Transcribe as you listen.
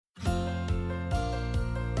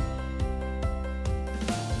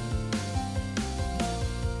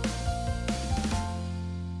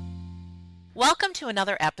Welcome to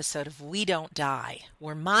another episode of We Don't Die,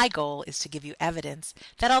 where my goal is to give you evidence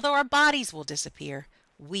that although our bodies will disappear,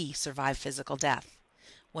 we survive physical death.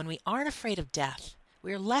 When we aren't afraid of death,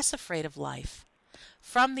 we are less afraid of life.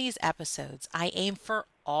 From these episodes, I aim for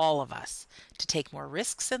all of us to take more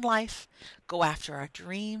risks in life, go after our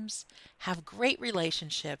dreams, have great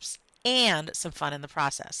relationships, and some fun in the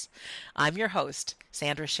process. I'm your host,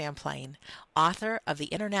 Sandra Champlain, author of the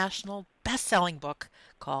international best-selling book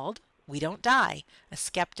called We Don't Die, A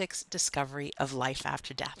Skeptic's Discovery of Life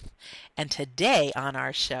After Death. And today on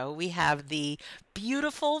our show, we have the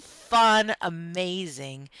beautiful, fun,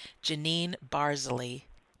 amazing Janine Baryza-Ly.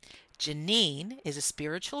 Janine is a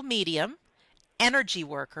spiritual medium, energy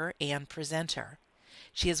worker, and presenter.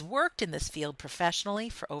 She has worked in this field professionally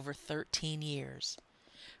for over 13 years.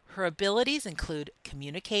 Her abilities include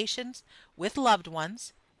communications with loved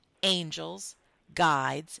ones, angels,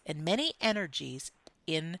 guides, and many energies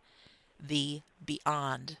in the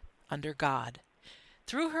beyond, under God.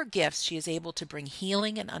 Through her gifts, she is able to bring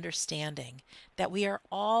healing and understanding that we are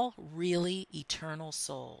all really eternal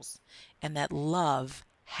souls and that love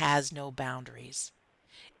has no boundaries.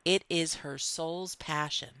 It is her soul's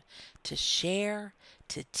passion to share,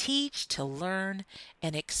 to teach, to learn,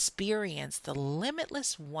 and experience the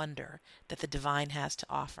limitless wonder that the divine has to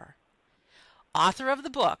offer. Author of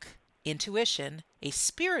the book, Intuition, a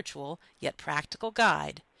spiritual yet practical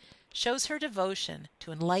guide, shows her devotion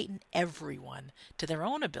to enlighten everyone to their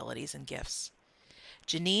own abilities and gifts.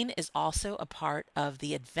 Janine is also a part of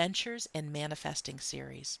the Adventures in Manifesting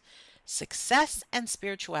series, Success and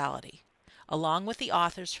Spirituality, along with the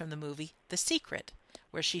authors from the movie The Secret,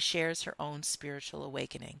 where she shares her own spiritual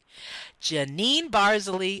awakening. Janine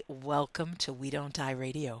Baryza-Ly, welcome to We Don't Die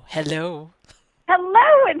Radio. Hello.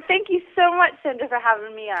 Hello, and thank you so much, Sandra, for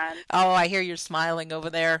having me on. Oh, I hear you're smiling over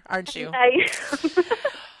there, aren't you? I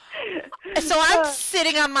So I'm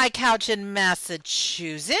sitting on my couch in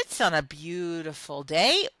Massachusetts on a beautiful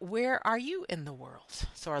day. Where are you in the world?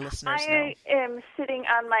 So our listeners know. I am sitting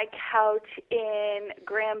on my couch in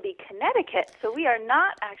Granby, Connecticut, so we are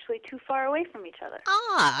not actually too far away from each other.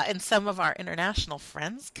 Ah, and some of our international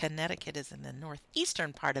friends, Connecticut is in the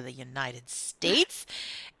northeastern part of the United States,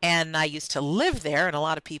 and I used to live there, and a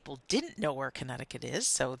lot of people didn't know where Connecticut is,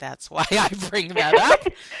 so that's why I bring that up.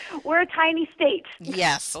 We're a tiny state.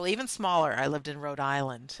 Yes, well, even smaller. I lived in Rhode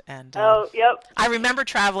Island, and Yep. I remember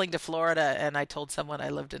traveling to Florida, and I told someone I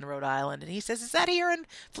lived in Rhode Island, and he says, "Is that here in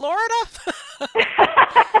Florida?"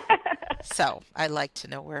 So I like to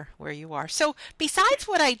know where you are. So besides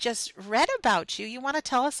what I just read about you, you want to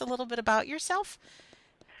tell us a little bit about yourself?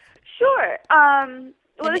 Sure.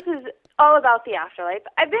 This is all about the afterlife.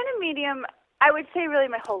 I've been a medium, I would say, really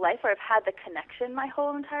my whole life, or I've had the connection my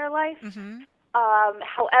whole entire life. Mm-hmm.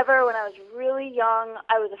 However, when I was really young,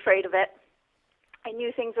 I was afraid of it. I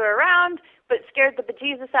knew things were around, but it scared the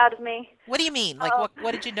bejesus out of me. What do you mean? Like,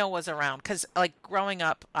 what did you know was around? Because, like, growing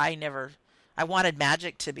up, I wanted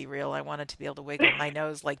magic to be real. I wanted to be able to wiggle my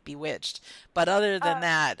nose like Bewitched. But other than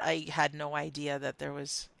that, I had no idea that there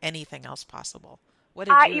was anything else possible. What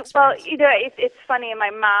did you experience? Well, it's funny, and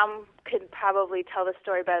my mom could probably tell the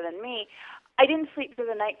story better than me. I didn't sleep through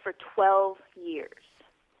the night for 12 years.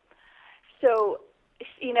 So,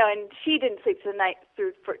 and she didn't sleep through the night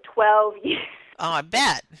for 12 years. Oh, I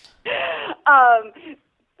bet.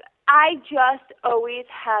 I just always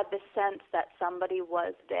had the sense that somebody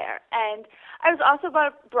was there. And I was also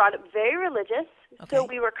brought up very religious, so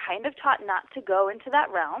we were kind of taught not to go into that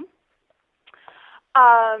realm.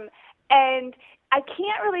 And I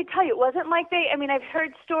can't really tell you. It wasn't like I've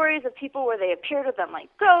heard stories of people where they appeared with them like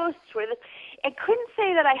ghosts. I couldn't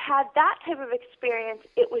say that I had that type of experience.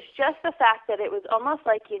 It was just the fact that it was almost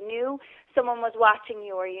like you knew someone was watching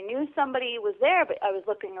you, or you knew somebody was there, but I was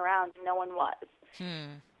looking around and no one was.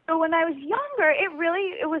 So when I was younger, it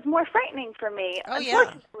was more frightening for me,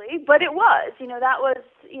 unfortunately, but it was. That was,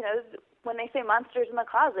 when they say monsters in the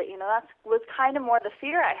closet, that was kind of more the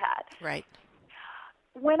fear I had. Right.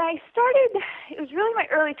 When I started, it was really my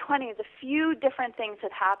early 20s, a few different things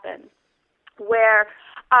had happened where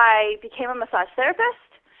I became a massage therapist.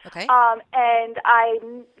 Okay. And I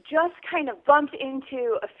just kind of bumped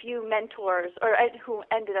into a few mentors, who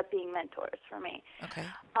ended up being mentors for me. Okay.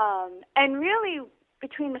 And really,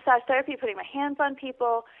 between massage therapy, putting my hands on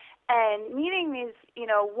people, and meeting these,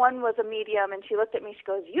 one was a medium, and she looked at me, she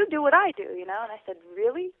goes, "You do what I do," and I said,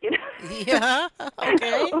 "Really?" Yeah,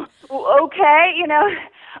 okay. Okay,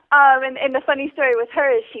 and the funny story with her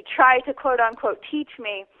is she tried to quote-unquote teach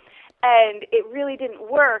me, and it really didn't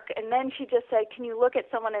work, and then she just said, "Can you look at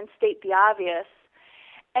someone and state the obvious?"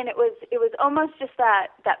 And it was almost just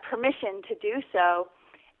that permission to do so.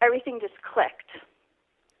 everything just clicked.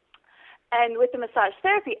 And with the massage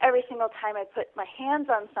therapy, every single time I put my hands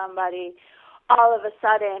on somebody, all of a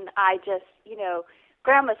sudden I just,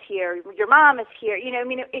 grandma's here, your mom is here.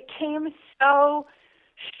 It came so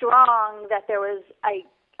strong that I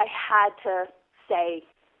had to say,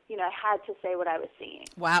 I had to say what I was seeing.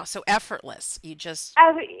 Wow, so effortless. You just...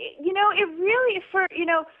 it really,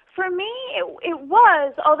 for me, it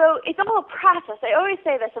was, although it's all a process. I always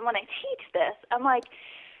say this, and when I teach this, I'm like,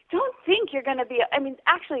 don't think you're going to be,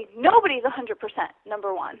 actually, nobody's 100%,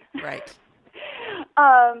 number one. Right.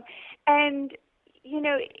 And,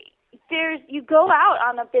 you go out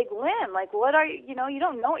on a big limb, like what are you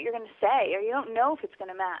don't know what you're going to say, or you don't know if it's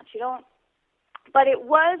going to match. But it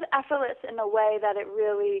was effortless in a way that it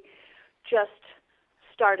really just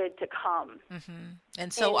started to come. Mm-hmm.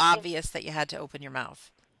 And so obvious that you had to open your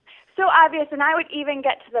mouth. So obvious, and I would even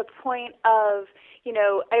get to the point of,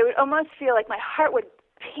 I would almost feel like my heart would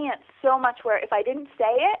pant so much where if I didn't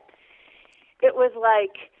say it, it was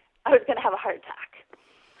like I was going to have a heart attack.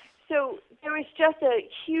 So there was just a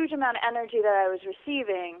huge amount of energy that I was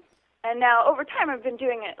receiving. And now over time I've been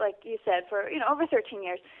doing it, like you said, for over 13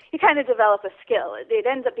 years. You kind of develop a skill. It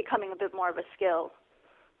ends up becoming a bit more of a skill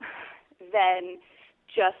than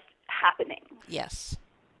just happening. Yes.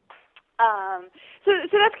 So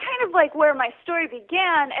that's kind of like where my story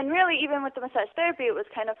began. And really, even with the massage therapy, it was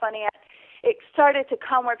kind of funny. It started to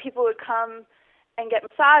come where people would come and get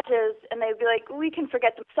massages, and they'd be like, we can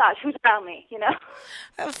forget the massage. Who's around me,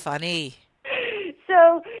 How funny.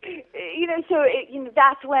 So,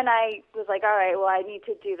 that's when I was like, all right, well, I need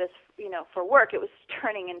to do this, for work. It was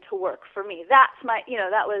turning into work for me. That's my,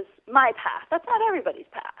 that was my path. That's not everybody's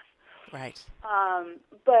path. Right.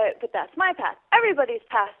 But that's my path. Everybody's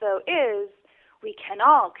path, though, is we can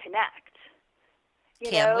all connect.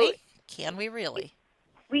 Can we? Can we really?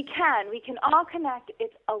 We can. We can all connect.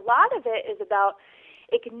 A lot of it is about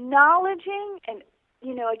acknowledging and,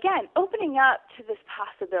 again, opening up to this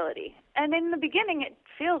possibility. And in the beginning, it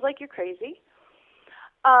feels like you're crazy.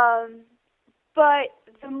 But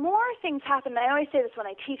the more things happen, and I always say this when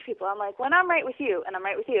I teach people, I'm like, when I'm right with you, and I'm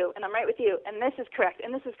right with you, and I'm right with you, and this is correct,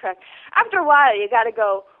 and this is correct, after a while, you got to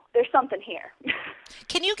go, there's something here.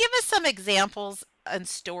 Can you give us some examples and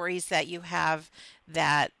stories that you have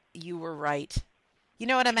that you were right? You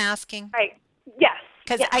know what I'm asking? Right. Yes.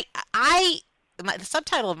 Because yes. The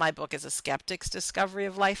subtitle of my book is A Skeptic's Discovery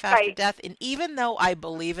of Life After Death. And even though I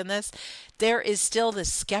believe in this, there is still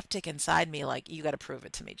this skeptic inside me, like, you got to prove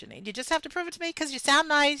it to me, Janine. You just have to prove it to me because you sound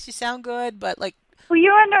nice, you sound good, but like... Well, you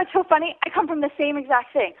want to know what's so funny? I come from the same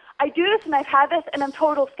exact thing. I do this and I've had this and I'm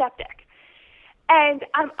total skeptic. And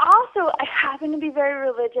I happen to be very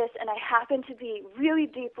religious, and I happen to be really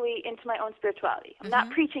deeply into my own spirituality. I'm not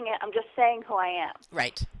preaching it, I'm just saying who I am.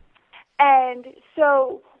 Right. And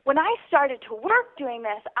so when I started to work doing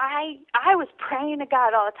this, I was praying to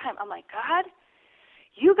God all the time. I'm like, God,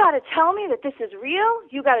 you got to tell me that this is real.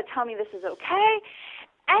 You got to tell me this is okay.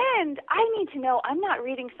 And I need to know I'm not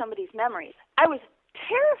reading somebody's memories. I was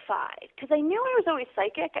terrified because I knew I was always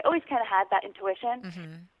psychic. I always kind of had that intuition.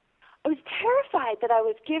 Mm-hmm. I was terrified that I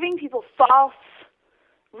was giving people false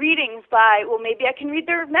readings by, well, maybe I can read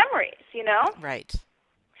their memories, Right.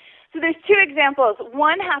 So there's two examples.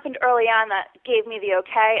 One happened early on that gave me the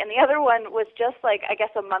okay, and the other one was just like, I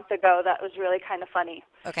guess, a month ago that was really kind of funny.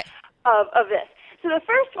 Okay. Of this. So the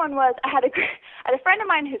first one was I had a friend of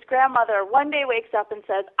mine whose grandmother one day wakes up and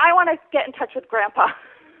says, I want to get in touch with Grandpa.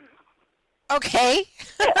 Okay.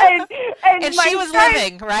 and she was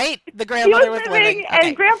living, right? The grandmother was living. Okay.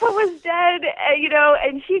 And Grandpa was dead,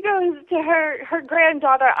 and she goes to her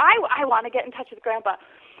granddaughter, I want to get in touch with Grandpa.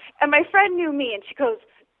 And my friend knew me, and she goes,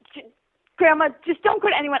 Grandma, just don't go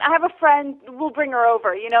to anyone. I have a friend. We'll bring her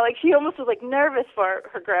over. Like she almost was like nervous for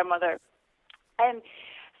her grandmother. And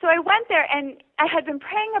so I went there, and I had been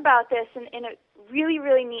praying about this, and a really,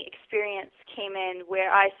 really neat experience came in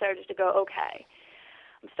where I started to go, okay,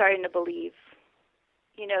 I'm starting to believe,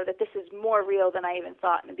 that this is more real than I even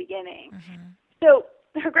thought in the beginning. Mm-hmm. So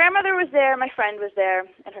her grandmother was there, my friend was there,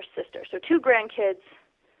 and her sister. So 2 grandkids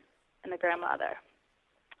and the grandmother.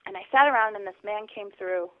 And I sat around, and this man came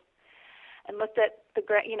through and looked at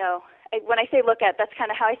when I say look at, that's kind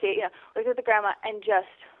of how I see it, looked at the grandma and just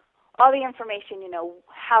all the information,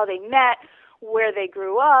 how they met, where they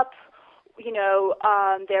grew up,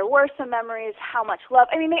 there were some memories, how much love.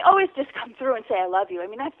 I mean, they always just come through and say, I love you. I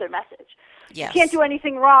mean, that's their message. Yes. You can't do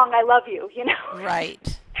anything wrong. I love you,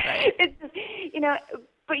 Right. It's just,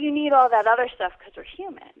 but you need all that other stuff because we're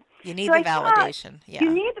human. You need the validation. Yeah. You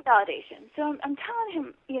need the validation. So I'm telling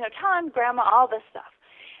him, telling Grandma all this stuff.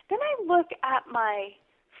 Then I look at my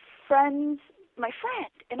friend's my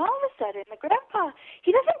friend. And all of a sudden, the grandpa,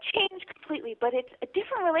 he doesn't change completely, but it's a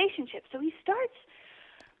different relationship. So he starts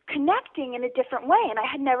connecting in a different way, and I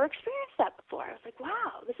had never experienced that before. I was like,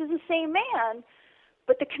 wow, this is the same man,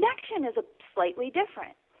 but the connection is slightly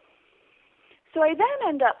different. So I then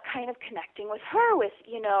end up kind of connecting with her with,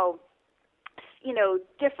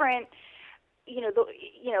 different,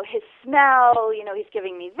 his smell, he's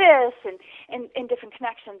giving me this and different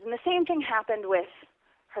connections. And the same thing happened with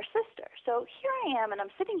her sister. So here I am, and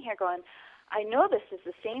I'm sitting here going, I know this is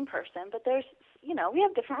the same person, but there's, we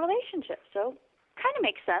have different relationships. So kind of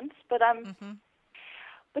makes sense, but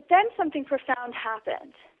but then something profound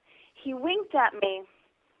happened. He winked at me,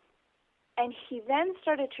 and he then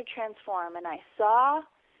started to transform, and I saw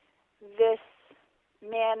this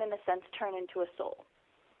man, in a sense, turn into a soul.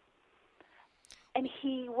 And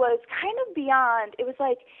he was kind of beyond, it was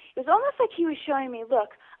almost like he was showing me, look,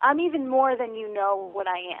 I'm even more than you know what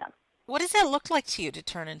I am. What does that look like to you, to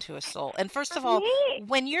turn into a soul? And first of all,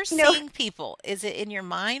 when you're seeing people, is it in your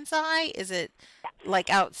mind's eye? Is it like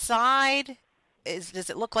outside? Does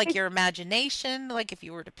it look like your imagination, like if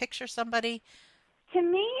you were to picture somebody? To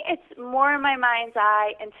me, it's more in my mind's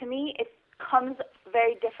eye, and to me, it comes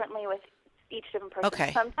very differently with each different person.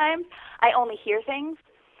 Okay. Sometimes I only hear things.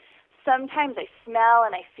 Sometimes I smell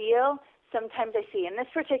and I feel. Sometimes I see. In this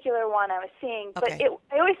particular one I was seeing, but I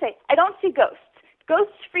always say, I don't see ghosts.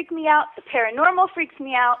 Ghosts freak me out. The paranormal freaks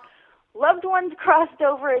me out. Loved ones crossed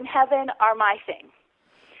over in heaven are my thing.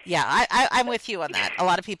 Yeah, I'm with you on that. A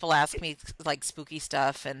lot of people ask me like spooky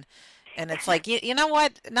stuff, and it's like, you know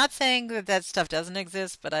what? Not saying that stuff doesn't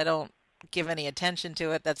exist, but I don't give any attention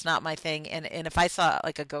to it. That's not my thing. And if I saw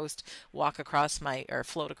like a ghost walk across or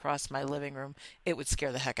float across my living room, it would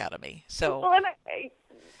scare the heck out of me. So. Well, and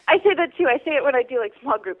I say that too. I say it when I do like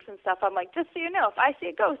small groups and stuff. I'm like, just so you know, if I see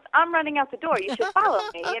a ghost, I'm running out the door. You should follow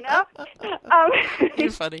me,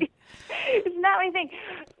 You're funny. It's not my thing.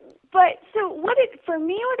 But so what it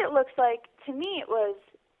looks like, to me,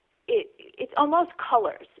 it's almost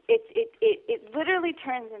colors. It literally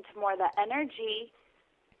turns into more that energy,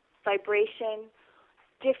 vibration,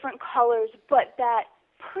 different colors, but that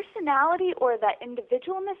personality or that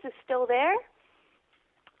individualness is still there.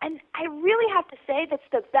 And I really have to say that's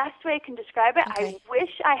the best way I can describe it. Okay. I wish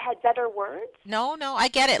I had better words. No, I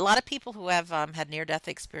get it. A lot of people who have had near-death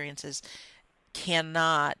experiences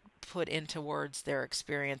cannot put into words their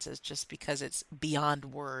experiences just because it's beyond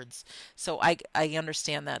words. So I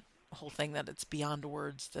understand that whole thing, that it's beyond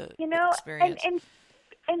words, the experience.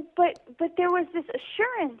 But there was this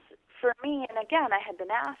assurance for me, and again, I had been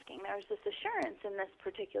asking, there was this assurance in this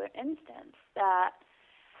particular instance that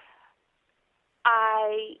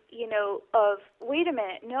wait a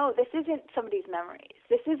minute, no, this isn't somebody's memories.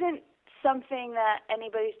 This isn't something that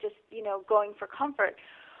anybody's just, going for comfort.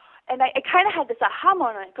 And I kind of had this aha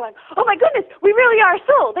moment going, oh my goodness, we really are a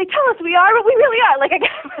soul. They tell us we are, but we really are. Like I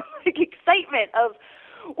got like excitement of,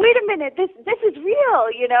 wait a minute, this is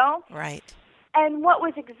real, Right. And what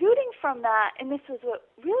was exuding from that, and this was what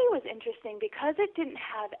really was interesting, because it didn't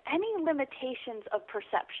have any limitations of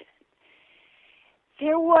perception.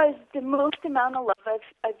 There was the most amount of love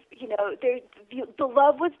the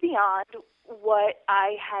love was beyond what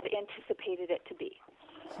I had anticipated it to be.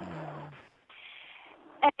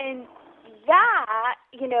 And that,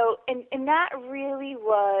 and that really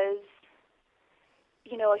was,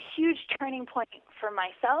 a huge turning point for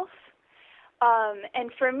myself.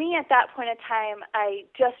 And for me at that point in time, I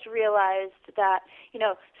just realized that,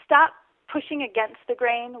 stop pushing against the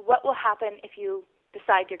grain. What will happen if you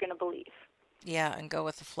decide you're going to believe? Yeah, and go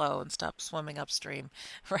with the flow and stop swimming upstream,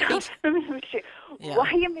 right? Yeah. Why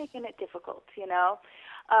are you making it difficult,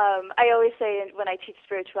 I always say when I teach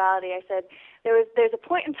spirituality, I said there's a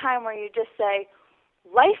point in time where you just say,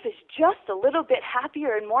 life is just a little bit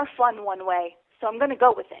happier and more fun one way, so I'm going to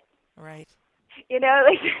go with it. Right.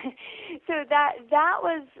 So that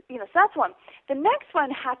was, so that's one. The next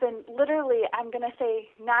one happened literally, I'm going to say,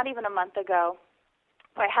 not even a month ago,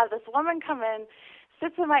 where I had this woman come in,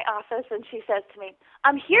 sits in my office, and she says to me,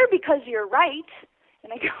 I'm here because you're right.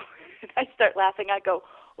 And I go, I start laughing. I go,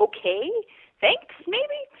 okay, thanks,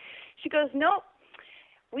 maybe? She goes, nope.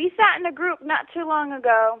 We sat in a group not too long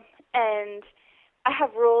ago, and I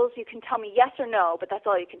have rules. You can tell me yes or no, but that's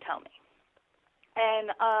all you can tell me. And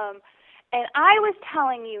I was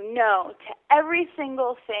telling you no to every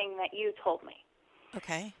single thing that you told me.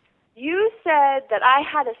 Okay. You said that I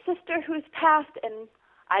had a sister who's passed, and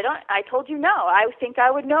I told you no. I think I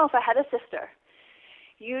would know if I had a sister.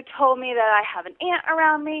 You told me that I have an aunt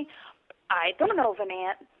around me. I don't know of an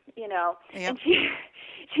aunt, Yep. And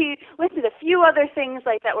she listed a few other things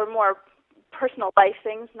like that were more personal life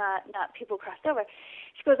things, not people crossed over.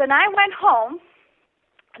 She goes, and I went home,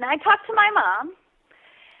 and I talked to my mom,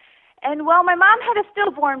 and, well, my mom had a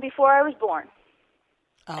stillborn before I was born.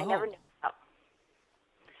 Oh. I never knew about.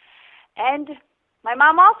 And my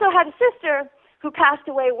mom also had a sister who passed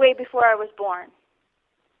away way before I was born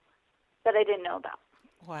that I didn't know about.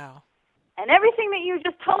 Wow. And everything that you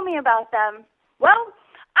just told me about them, well,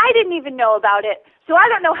 I didn't even know about it, so I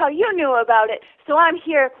don't know how you knew about it, so I'm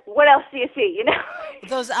here. What else do you see, you know?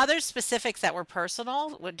 Those other specifics that were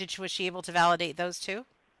personal, was she able to validate those too?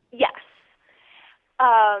 Yes.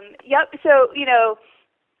 Yep. So, you know,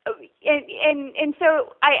 and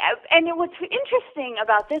so and what's interesting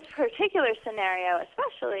about this particular scenario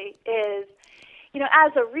especially is, you know,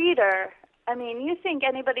 as a reader, I mean, you think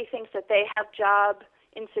anybody thinks that they have job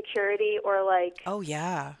insecurity or like, oh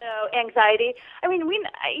yeah, you know, anxiety. I mean,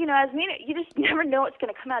 you know, as me, you just never know what's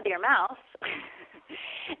going to come out of your mouth.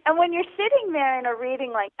 And when you're sitting there in a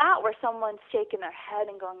reading like that where someone's shaking their head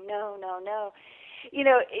and going, no, no, no, you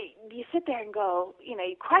know, you sit there and go, you know,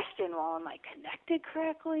 you question, well, am I connected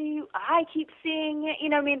correctly? I keep seeing it. You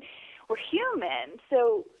know, I mean, we're human.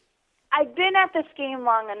 So I've been at this game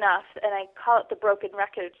long enough, and I call it the broken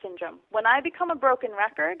record syndrome. When I become a broken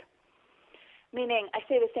record, meaning I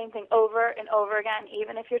say the same thing over and over again,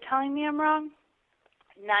 even if you're telling me I'm wrong,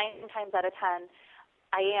 9 times out of 10,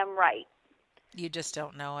 I am right. You just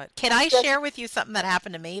don't know it. Can I share with you something that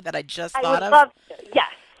happened to me that I just thought of? I would love to,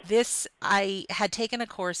 yes. I had taken a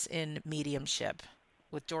course in mediumship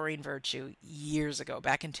with Doreen Virtue years ago,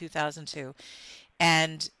 back in 2002,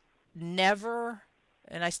 and never,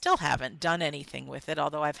 and I still haven't done anything with it,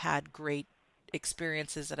 although I've had great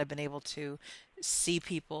experiences that I've been able to see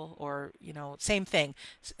people, or, you know, same thing.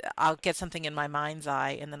 I'll get something in my mind's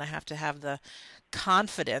eye, and then I have to have the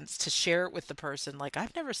confidence to share it with the person. Like,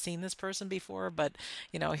 I've never seen this person before, but,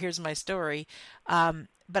 you know, here's my story.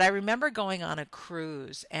 But I remember going on a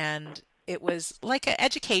cruise, and it was like an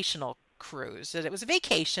educational cruise. It was a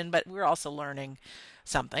vacation, but we were also learning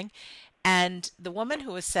something. And the woman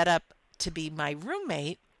who was set up to be my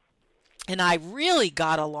roommate and I really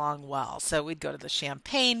got along well. So we'd go to the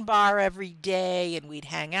champagne bar every day and we'd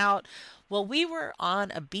hang out. Well, we were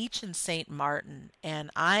on a beach in St. Martin,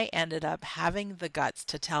 and I ended up having the guts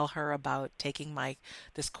to tell her about taking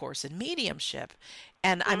this course in mediumship.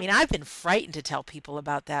 And I mean, I've been frightened to tell people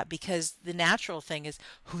about that because the natural thing is,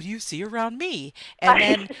 who do you see around me? And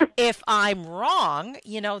then if I'm wrong,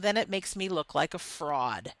 you know, then it makes me look like a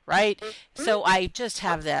fraud, right? So I just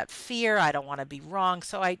have that fear. I don't want to be wrong.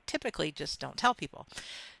 So I typically just don't tell people.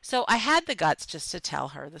 So I had the guts just to tell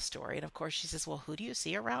her the story. And of course she says, well, who do you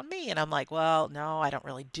see around me? And I'm like, well, no, I don't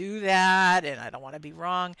really do that. And I don't want to be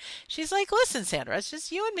wrong. She's like, listen, Sandra, it's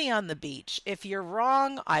just you and me on the beach. If you're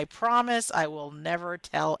wrong, I promise I will never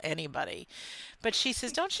tell anybody. But she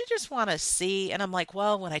says, don't you just want to see? And I'm like,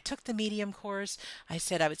 well, when I took the medium course, I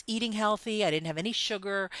said I was eating healthy. I didn't have any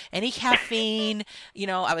sugar, any caffeine. You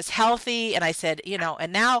know, I was healthy. And I said, you know,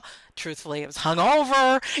 and now, truthfully, I was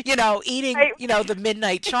hungover, you know, eating, you know, the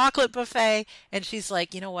midnight chocolate buffet. And she's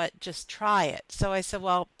like, you know what, just try it. So I said,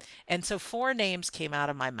 well, and so 4 names came out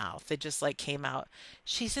of my mouth. They just like came out.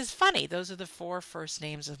 She says, funny, those are the 4 first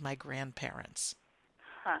names of my grandparents.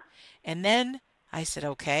 Huh. And then I said,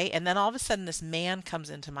 okay. And then all of a sudden this man comes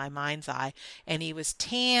into my mind's eye, and he was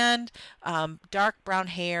tanned, dark brown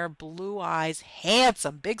hair, blue eyes,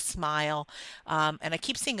 handsome, big smile. And I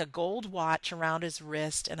keep seeing a gold watch around his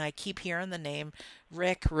wrist, and I keep hearing the name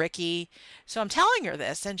Ricky. So I'm telling her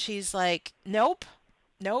this, and she's like, nope,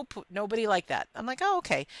 nobody like that. I'm like, oh,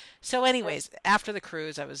 okay. So anyways, after the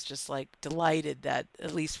cruise, I was just like delighted that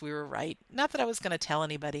at least we were right. Not that I was going to tell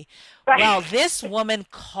anybody. Right. Well, this woman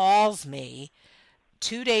calls me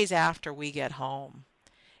 2 days after we get home,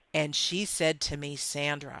 and she said to me,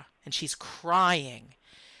 Sandra, and she's crying.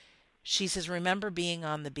 She says, remember being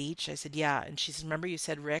on the beach? I said, yeah. And she says, remember you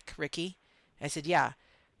said Ricky? I said, yeah.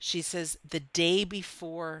 She says, the day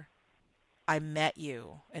before I met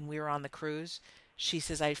you and we were on the cruise, she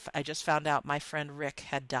says, I just found out my friend Rick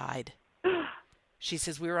had died. She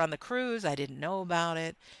says, we were on the cruise. I didn't know about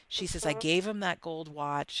it. She says, I gave him that gold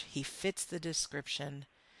watch. He fits the description.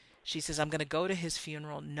 She says, I'm going to go to his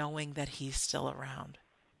funeral knowing that he's still around.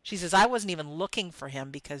 She says, I wasn't even looking for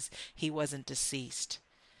him because he wasn't deceased.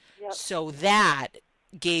 Yep. So that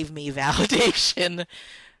gave me validation.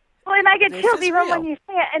 Well, and I get chills even when you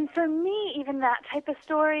say it. And for me, even that type of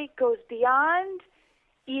story goes beyond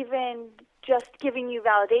even just giving you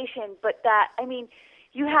validation, but that, I mean,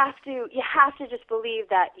 you have to just believe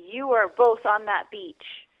that you are both on that beach.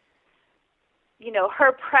 You know,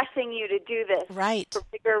 her pressing you to do this right. for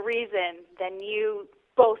bigger reason than you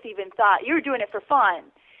both even thought. You were doing it for fun.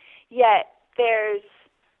 Yet there's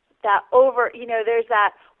that there's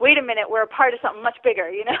that, wait a minute, we're a part of something much bigger,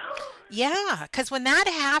 Yeah, because when that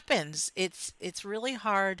happens, it's really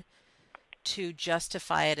hard to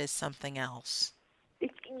justify it as something else. You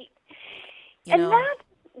And know?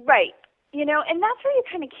 that's right. And that's where you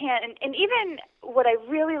kind of can't. And even what I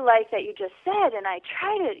really like that you just said, and I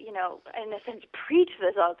try to, in a sense, preach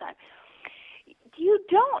this all the time. You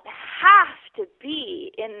don't have to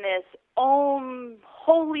be in this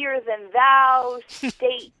holier than thou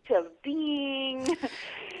state of being.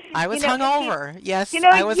 I was hungover. Yes,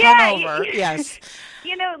 I was yeah, hungover. Yes.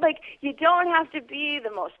 You don't have to be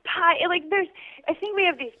the most I think we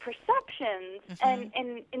have these perceptions, Mm-hmm.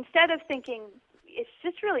 and instead of thinking it's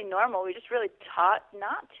just really normal, we just really taught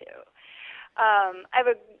not to.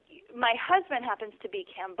 My husband happens to be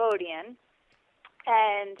Cambodian,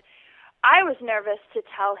 and I was nervous to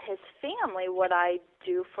tell his family what I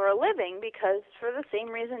do for a living because for the same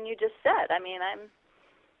reason you just said. I mean,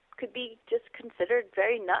 could be just considered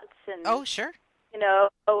very nuts and Oh, sure.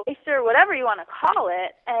 a waster, whatever you want to call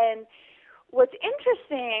it. And what's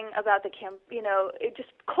interesting about it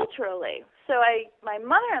just culturally. So my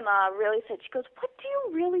mother-in-law really said, she goes, "What do you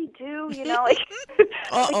really do?" Like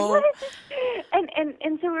what is it?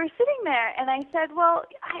 And so we were sitting there, and I said, "Well,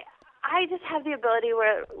 I just have the ability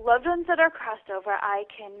where loved ones that are crossed over, I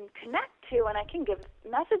can connect to, and I can give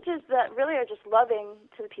messages that really are just loving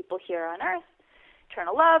to the people here on earth,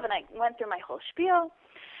 eternal love." And I went through my whole spiel.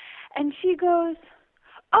 And she goes,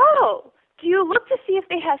 "Oh, do you look to see if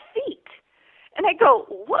they have feet?" And I go,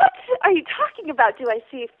 "What are you talking about? Do I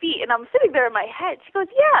see feet?" And I'm sitting there in my head. She goes,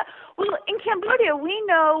 "Yeah. Well, in Cambodia, we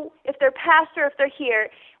know if they're past or if they're here,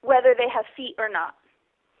 whether they have feet or not."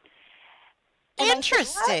 And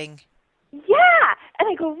Interesting. I said, "Yeah." And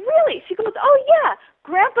I go, "Really?" She goes, "Oh, yeah.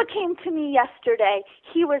 Grandpa came to me yesterday.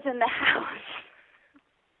 He was in the house."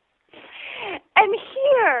 And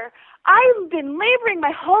here, I've been laboring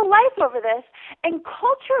my whole life over this, and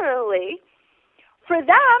culturally, for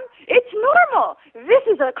them, it's normal. This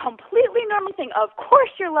is a completely normal thing. Of course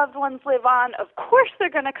your loved ones live on. Of course they're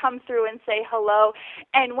going to come through and say hello.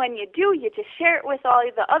 And when you do, you just share it with all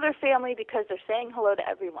the other family because they're saying hello to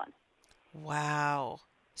everyone. Wow.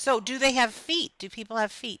 So do they have feet? Do people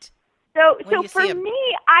have feet? So When you for see them?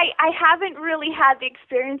 me, I haven't really had the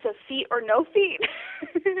experience of feet or no feet.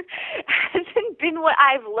 Hasn't been what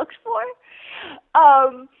I've looked for.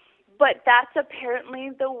 But that's apparently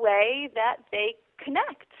the way that they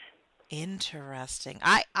connect. Interesting.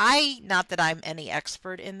 I not that I'm any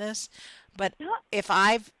expert in this, but if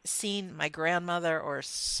I've seen my grandmother or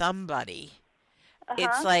somebody,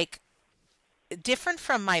 it's Uh-huh. like different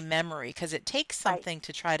from my memory because it takes Right. something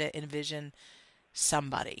to try to envision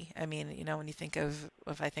somebody. I mean, when you think of,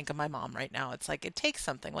 if I think of my mom right now, it's like it takes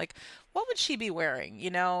something. Like, what would she be wearing?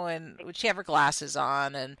 And would she have her glasses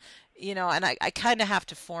on? And, and I kind of have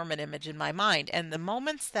to form an image in my mind. And the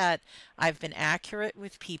moments that I've been accurate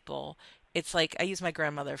with people, it's like I use my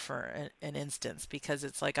grandmother for an instance because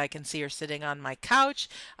it's like I can see her sitting on my couch.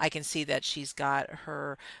 I can see that she's got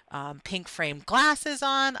her pink framed glasses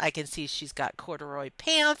on. I can see she's got corduroy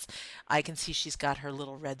pants. I can see she's got her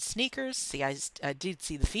little red sneakers. See, I did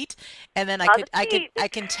see the feet, and then All the feet. I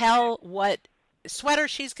can tell what sweater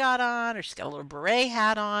she's got on, or she's got a little beret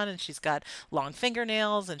hat on, and she's got long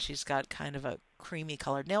fingernails, and she's got kind of a creamy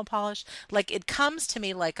colored nail polish. Like it comes to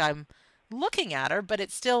me like I'm looking at her, but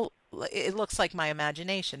it looks like my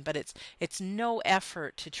imagination, but it's no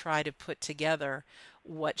effort to try to put together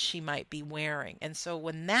what she might be wearing. And so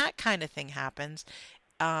when that kind of thing happens,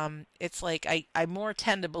 it's like I more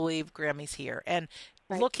tend to believe Grammy's here and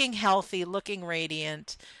Right. looking healthy, looking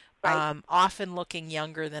radiant, Right. often looking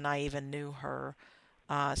younger than I even knew her.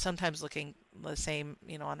 Sometimes looking the same,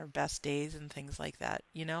 on her best days and things like that,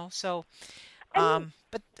 So, And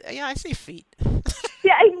but yeah, I see feet.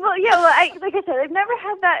 yeah, like I said, I've never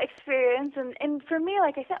had that experience, and for me,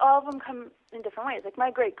 like I said, all of them come in different ways. Like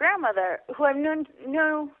my great grandmother, who I've known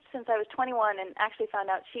since I was 21, and actually found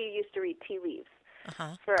out she used to read tea leaves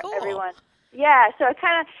Uh-huh. for Cool. everyone. Yeah, so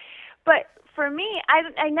but for me,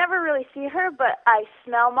 I never really see her, but I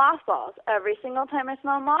smell mothballs every single time I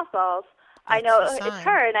smell mothballs. I That's know the it's sign.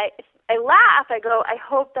 her, and I laugh. I go, I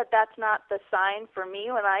hope that that's not the sign for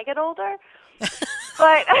me when I get older.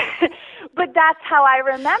 But but that's how I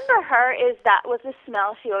remember her. Is that was the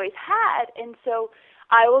smell she always had, and so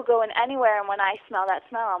I will go in anywhere, and when I smell that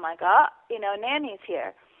smell, I'm like, oh, Nanny's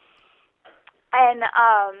here, and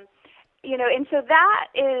and so that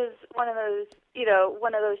is one of those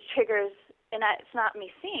triggers, and it's not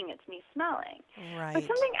me seeing, it's me smelling. But Right.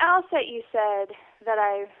 something else that you said that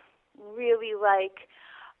I really like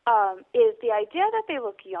is the idea that they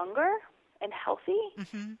look younger and healthy.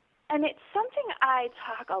 Mm-hmm. And it's something I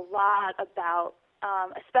talk a lot about,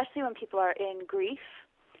 especially when people are in grief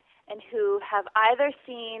and who have either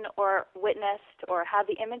seen or witnessed or have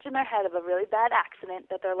the image in their head of a really bad accident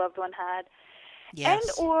that their loved one had, and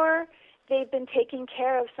Yes. or they've been taking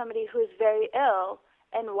care of somebody who is very ill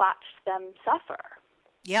and watched them suffer.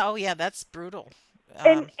 Yeah. Oh, yeah. That's brutal.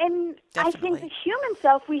 And I think the Definitely. human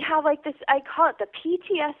self, we have like this, I call it the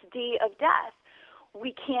PTSD of death.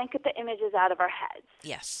 We can't get the images out of our heads.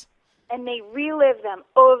 Yes. And they relive them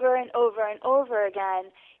over and over and over again,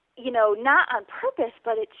 not on purpose,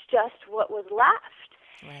 but it's just what was left.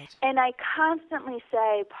 Right. And I constantly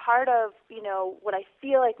say part of, what I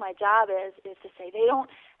feel like my job is to say they don't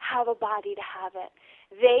have a body to have it.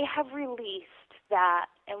 They have released that,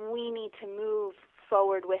 and we need to move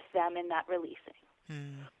forward with them in that releasing.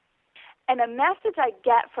 And a message I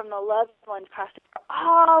get from the loved ones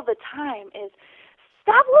all the time is,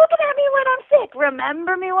 stop looking at me when I'm sick.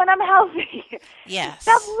 Remember me when I'm healthy. Yes.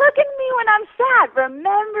 Stop looking at me when I'm sad.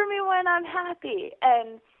 Remember me when I'm happy.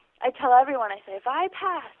 And I tell everyone, I say, if I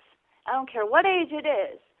pass, I don't care what age it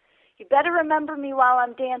is, you better remember me while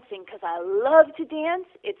I'm dancing because I love to dance.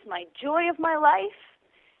 It's my joy of my life.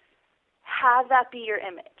 Have that be your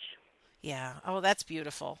image. Yeah. Oh, that's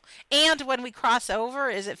beautiful. And when we cross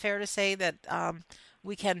over, is it fair to say that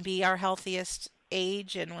we can be our healthiest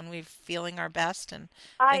age and when we're feeling our best and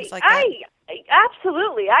things like that? I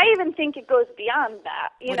absolutely. I even think it goes beyond that.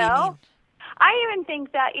 What do you mean? I even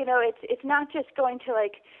think that it's not just going to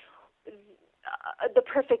like the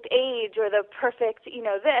perfect age or the perfect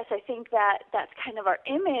this. I think that that's kind of our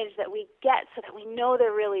image that we get so that we know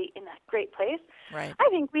they're really in that great place. Right. I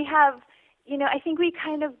think we have. I think we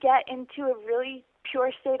kind of get into a really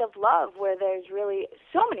pure state of love where there's really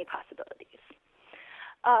so many possibilities.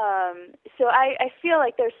 So I feel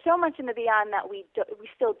like there's so much in the beyond that we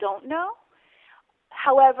still don't know.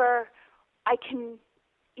 However, I can,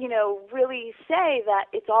 really say that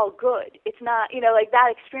it's all good. It's not, like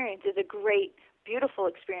that experience is a great, beautiful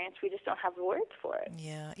experience. We just don't have the words for it.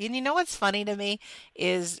 Yeah. And you know what's funny to me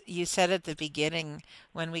is you said at the beginning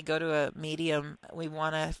when we go to a medium, we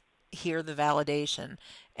want to hear the validation.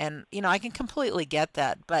 And, I can completely get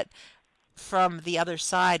that. But from the other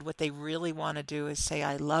side, what they really want to do is say,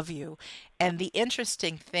 I love you. And the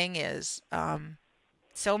interesting thing is,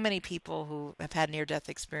 so many people who have had near-death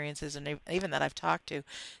experiences, and even that I've talked to,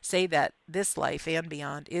 say that this life and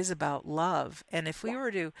beyond is about love. And if we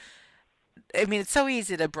were to it's so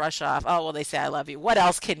easy to brush off. Oh, well, they say I love you. What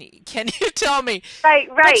else can you tell me? Right.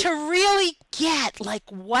 But to really get like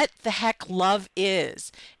what the heck love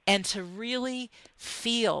is, and to really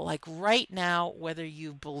feel like right now, whether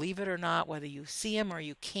you believe it or not, whether you see him or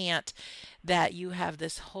you can't, that you have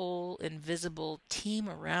this whole invisible team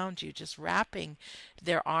around you, just wrapping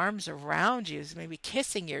their arms around you, maybe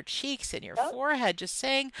kissing your cheeks and your forehead, just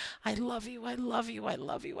saying, I love you, I love you, I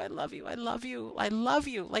love you, I love you, I love you, I love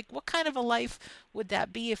you. Like, what kind of a life would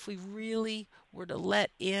that be if we really were to let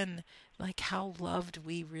in like how loved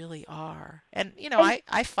we really are? And,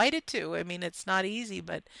 I fight it too. It's not easy,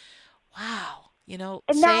 but wow,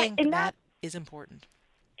 saying that is important.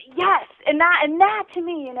 Yes, and that to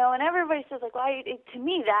me, and everybody says like, well, to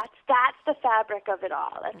me, that's the fabric of it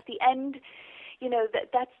all. That's the end,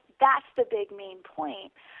 that's the big main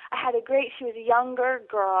point. She was a younger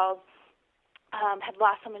girl, had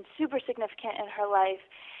lost someone super significant in her life,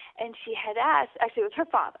 and she had asked, actually it was her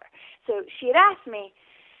father, so she had asked me,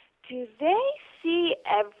 do they see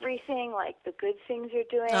everything, like the good things you're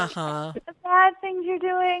doing, and the bad things you're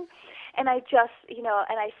doing? And I just, and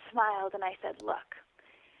I smiled and I said, look,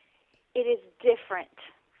 it is different.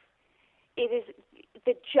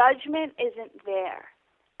 The judgment isn't there.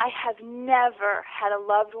 I have never had a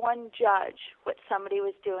loved one judge what somebody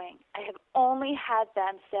was doing. I have only had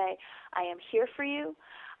them say, I am here for you.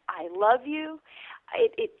 I love you.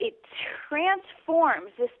 It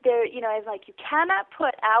transforms this. It's like you cannot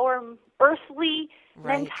put our earthly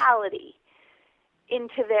mentality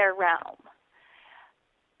into their realm.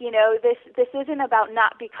 This isn't about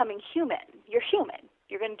not becoming human. You're human.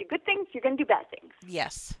 You're going to do good things. You're going to do bad things.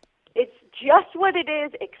 Yes. It's just what it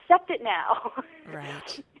is. Accept it now.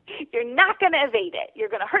 Right. You're not going to evade it. You're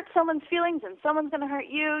going to hurt someone's feelings, and someone's going to hurt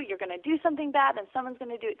you. You're going to do something bad, and someone's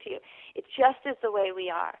going to do it to you. It just is the way we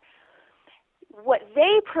are. What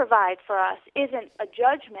they provide for us isn't a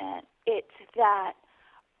judgment. It's that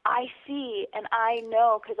I see and I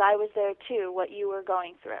know, because I was there too, what you were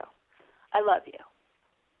going through. I love you.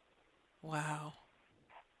 Wow.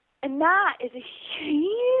 And that is a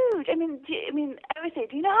huge, I always say,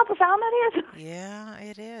 do you know how profound that is? Yeah,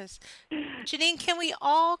 it is. Janine, can we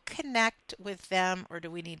all connect with them, or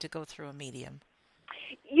do we need to go through a medium?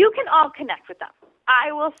 You can all connect with them.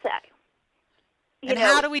 I will say, And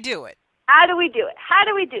how do we do it? how do we do it? How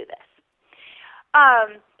do we do this?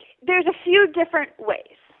 There's a few different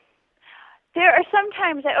ways. There are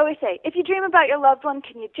sometimes, I always say, if you dream about your loved one,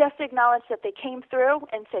 can you just acknowledge that they came through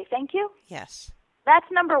and say thank you? Yes. That's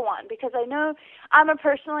number one, because I know I'm a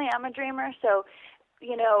dreamer, so,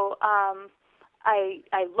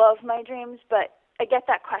 I love my dreams, but I get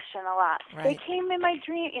that question a lot. Right. They came in my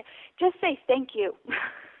dream. Just say thank you.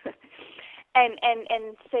 and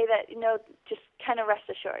say that, just kind of rest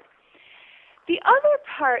assured. The other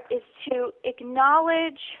part is to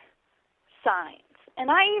acknowledge signs. And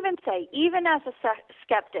I even say, even as a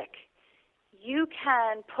skeptic, you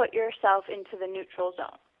can put yourself into the neutral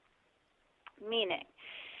zone. Meaning,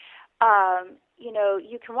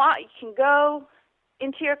 you can go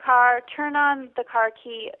into your car, turn on the car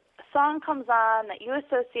key, a song comes on that you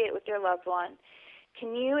associate with your loved one.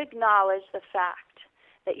 Can you acknowledge the fact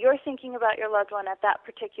that you're thinking about your loved one at that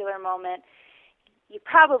particular moment? You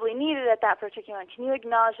probably need it at that particular moment. Can you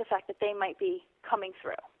acknowledge the fact that they might be coming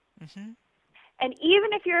through? Mm-hmm. And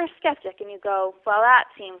even if you're a skeptic and you go, well, that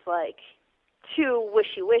seems like too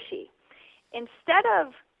wishy-washy, instead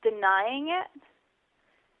of denying it,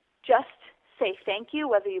 just say thank you,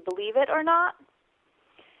 whether you believe it or not,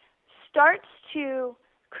 starts to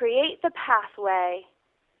create the pathway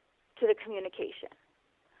to the communication.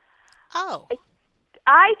 Oh.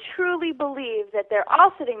 I truly believe that they're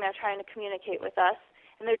all sitting there trying to communicate with us,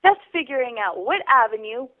 and they're just figuring out what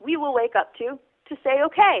avenue we will wake up to say,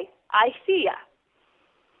 okay, I see ya.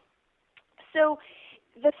 So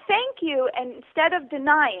the thank you, and instead of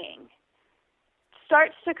denying,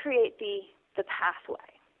 starts to create the pathway.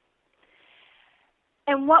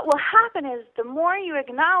 And what will happen is the more you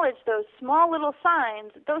acknowledge those small little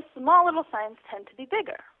signs tend to be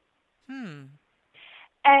bigger. And,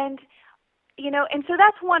 and so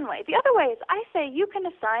that's one way. The other way is I say you can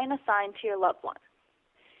assign a sign to your loved one.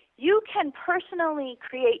 You can personally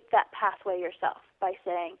create that pathway yourself by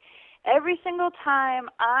saying, every single time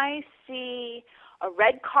I see a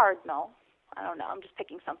red cardinal, I don't know, I'm just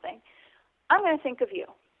picking something, I'm going to think of you.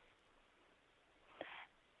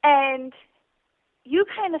 And you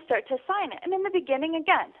kind of start to assign it. And in the beginning,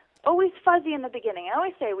 again, always fuzzy in the beginning. I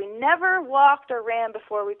always say we never walked or ran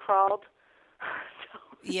before we crawled.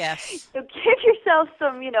 Yes. So give yourself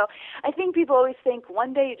some, I think people always think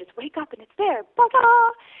one day you just wake up and it's there.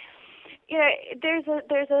 Ba-da! There's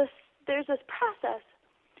this process.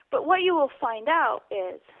 But what you will find out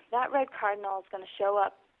is that red cardinal is going to show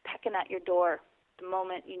up pecking at your door the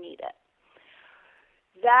moment you need it.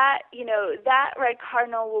 That red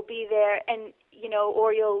cardinal will be there, and,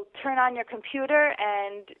 or you'll turn on your computer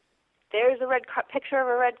and there's a picture of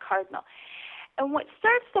a red cardinal. And what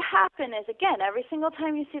starts to happen is, again, every single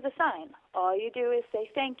time you see the sign, all you do is say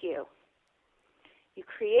thank you. You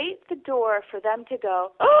create the door for them to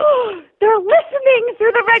go, oh, they're listening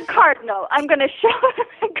through the red cardinal. I'm going to show the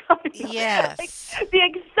red cardinal. Yes. Like, the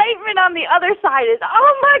excitement on the other side is,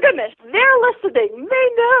 oh, my goodness, they're listening. They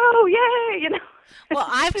know, yay, Well,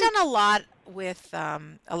 I've done a lot with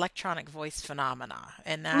electronic voice phenomena,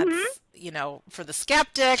 and that's, for the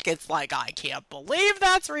skeptic, it's like, I can't believe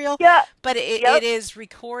that's real. Yeah. But it is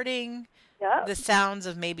recording the sounds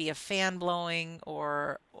of maybe a fan blowing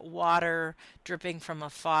or water dripping from a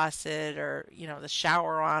faucet or, the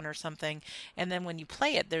shower on or something. And then when you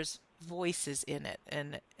play it, there's voices in it,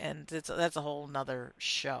 and that's a whole nother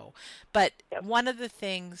show. But one of the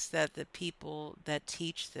things that the people that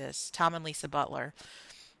teach this, Tom and Lisa Butler,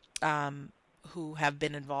 who have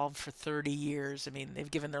been involved for 30 years,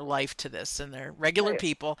 they've given their life to this, and they're regular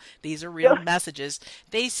people. These are real messages.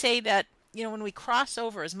 They say that, when we cross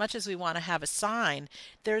over, as much as we want to have a sign,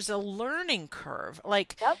 there's a learning curve.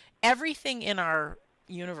 Like everything in our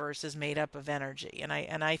universe is made up of energy. And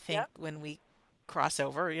I think when we cross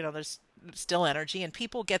over, there's still energy, and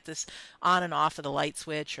people get this on and off of the light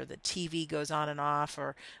switch, or the TV goes on and off,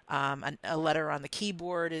 or a letter on the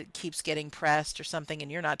keyboard, it keeps getting pressed or something, and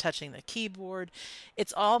you're not touching the keyboard.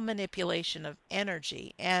 It's all manipulation of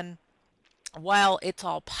energy. And while it's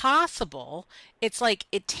all possible, it's like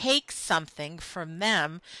it takes something from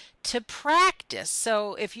them to practice.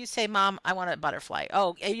 So if you say, Mom, I want a butterfly.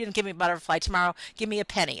 Oh, you didn't give me a butterfly. Tomorrow, give me a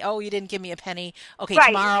penny. Oh, you didn't give me a penny. Okay, Right.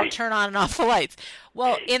 tomorrow, turn on and off the lights.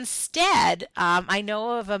 Well, instead, I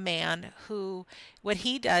know of a man who, what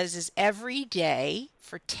he does is every day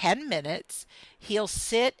for 10 minutes, he'll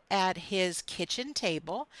sit at his kitchen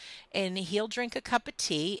table and he'll drink a cup of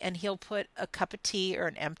tea and he'll put a cup of tea or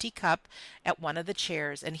an empty cup at one of the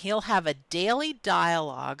chairs and he'll have a daily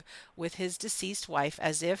dialogue with his deceased wife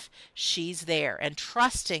as if she's there and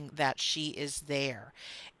trusting that she is there.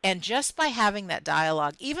 And just by having that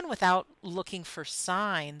dialogue, even without looking for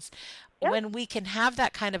signs, Yep. when we can have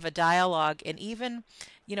that kind of a dialogue and even,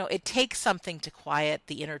 it takes something to quiet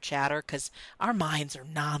the inner chatter because our minds are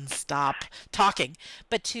nonstop talking.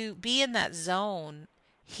 But to be in that zone,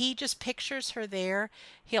 he just pictures her there.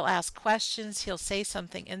 He'll ask questions, he'll say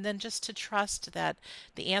something, and then just to trust that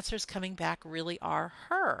the answers coming back really are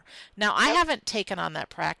her. Now, I haven't taken on that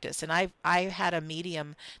practice, and I had a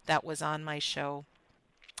medium that was on my show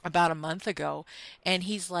about a month ago, and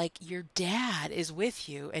he's like, your dad is with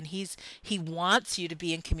you and he wants you to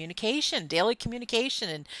be in communication, daily communication,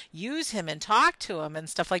 and use him and talk to him and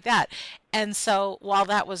stuff like that. And so while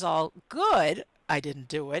that was all good, I didn't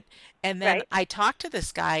do it. And then Right. I talked to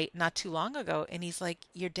this guy not too long ago, and he's like,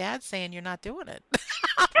 your dad's saying you're not doing it.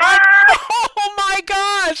 I'm like, oh my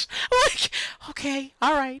gosh. Like, okay,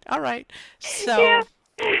 all right, all right. So Yeah.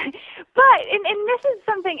 But, and this is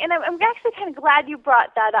something, and I'm actually kind of glad you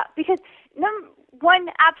brought that up because, one,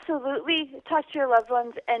 absolutely touch your loved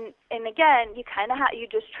ones, and again, you kind of you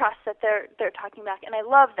just trust that they're talking back, and I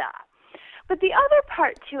love that. But the other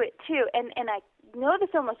part to it, too, and I know this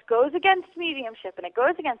almost goes against mediumship, and it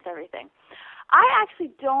goes against everything, I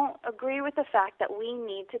actually don't agree with the fact that we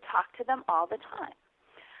need to talk to them all the time.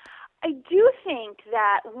 I do think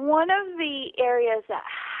that one of the areas that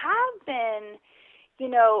have been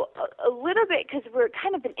a little bit, because we're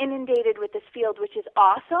kind of been inundated with this field, which is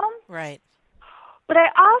awesome. right. But I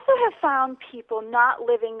also have found people not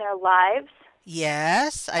living their lives.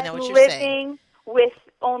 Yes, I know and what you're saying. living with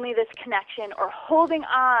only this connection or holding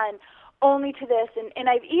on only to this. And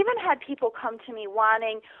I've even had people come to me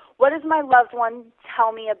wanting, what does my loved one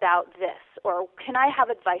tell me about this? Or can I have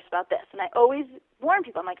advice about this? And I always warn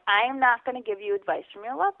people, I'm like, I am not going to give you advice from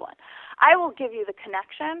your loved one. I will give you the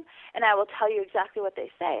connection, and I will tell you exactly what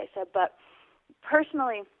they say. I said, but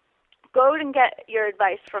personally, go and get your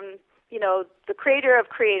advice from, the creator of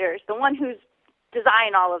creators, the one whose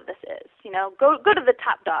design all of this is. Go to the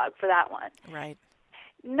top dog for that one. Right.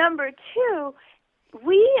 Number two,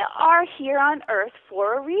 we are here on Earth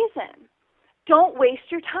for a reason. Don't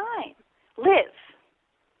waste your time. Live.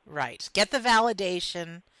 Right. Get the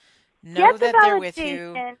validation. Know that they're with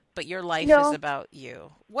you, but your life is about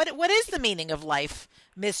you. What is the meaning of life,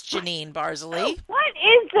 Miss Janine Baryza-Ly? What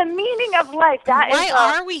is the meaning of life? Why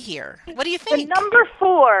are we here? What do you think? The number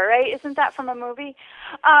 4, right? Isn't that from a movie?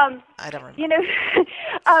 I don't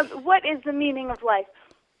remember. What is the meaning of life?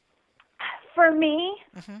 For me,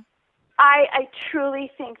 Mm-hmm. I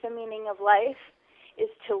truly think the meaning of life is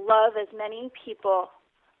to love as many people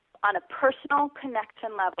on a personal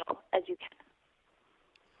connection level as you can.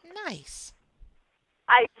 Nice.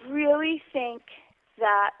 I really think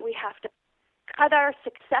that we have to cut our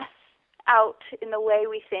success out in the way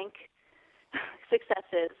we think success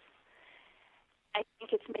is. I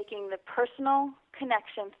think it's making the personal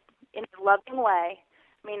connection in a loving way,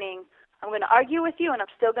 meaning I'm going to argue with you and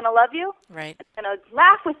I'm still going to love you. Right. I'm going to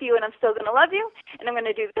laugh with you and I'm still going to love you. And I'm going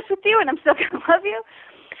to do this with you and I'm still going to love you.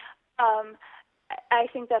 I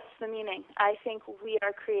think that's the meaning. I think we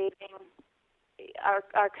are creating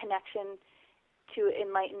our connection to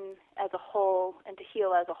enlighten as a whole and to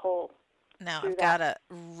heal as a whole. Now, I've got a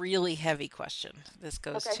really heavy question. This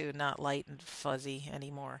goes to not light and fuzzy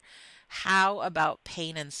anymore. How about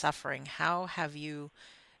pain and suffering? How have you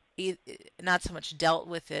not so much dealt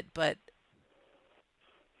with it, but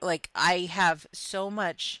like I have so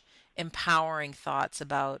much empowering thoughts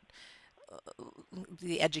about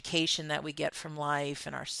the education that we get from life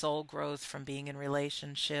and our soul growth from being in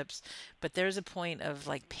relationships. But there's a point of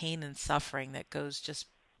like pain and suffering that goes just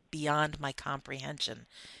beyond my comprehension.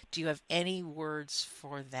 Do you have any words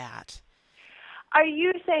for that? Are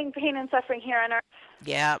you saying pain and suffering here on Earth?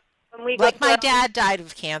 Yeah. When we like my dad died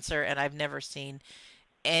of cancer and I've never seen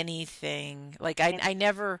anything. Like I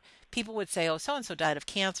never, people would say, oh, so-and-so died of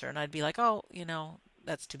cancer. And I'd be like, oh,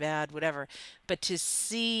 that's too bad, whatever. But to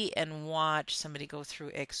see and watch somebody go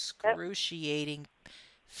through excruciating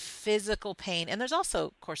physical pain, and there's also,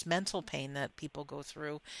 of course, mental pain that people go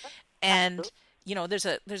through. And, there's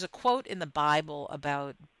a quote in the Bible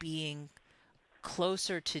about being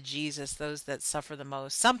closer to Jesus, those that suffer the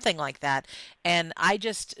most, something like that. And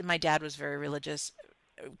my dad was very religious,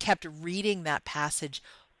 kept reading that passage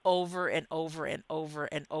over and over and over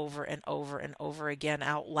and over and over and over again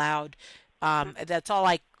out loud. That's all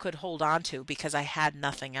I could hold on to because I had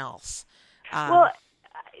nothing else. Well,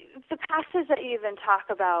 the passage that you even talk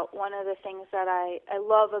about, one of the things that I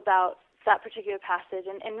love about that particular passage,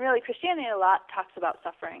 and really Christianity a lot talks about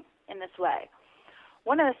suffering in this way.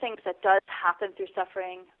 One of the things that does happen through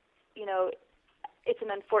suffering, it's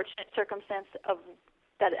an unfortunate circumstance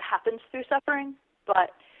that it happens through suffering,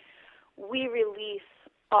 but we release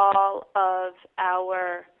all of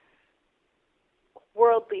our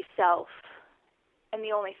worldly self, and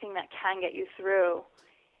the only thing that can get you through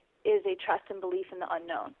is a trust and belief in the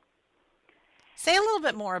unknown. Say a little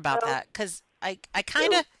bit more about that, because I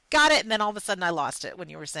kind of got it, and then all of a sudden I lost it when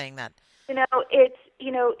you were saying that. It's,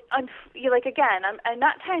 like, again, I'm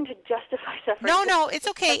not trying to justify suffering. No, it's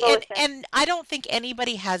okay. And I don't think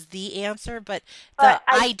anybody has the answer, but the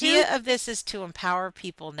idea of this is to empower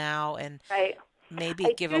people now and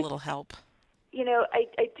maybe give a little help.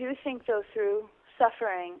 I do think, though, through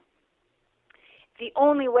suffering, the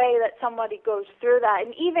only way that somebody goes through that,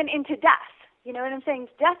 and even into death, you know what I'm saying?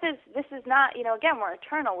 This is not, again, we're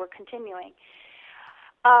eternal, we're continuing.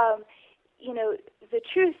 The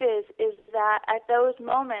truth is that at those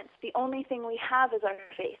moments, the only thing we have is our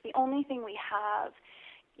faith. The only thing we have,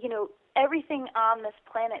 everything on this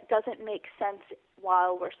planet doesn't make sense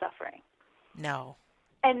while we're suffering. No.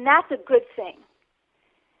 And that's a good thing.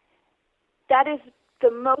 That is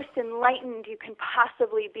the most enlightened you can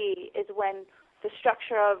possibly be, is when the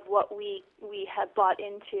structure of what we have bought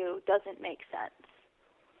into doesn't make sense.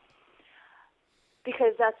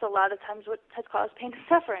 Because that's a lot of times what has caused pain and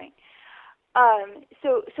suffering.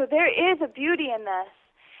 So there is a beauty in this.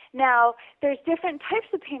 Now, there's different types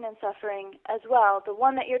of pain and suffering as well. The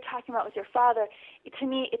one that you're talking about with your father, to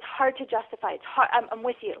me, it's hard to justify. It's hard. I'm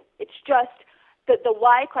with you. It's just the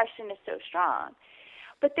why question is so strong.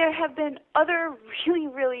 But there have been other really,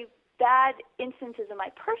 really bad instances in my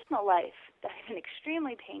personal life that have been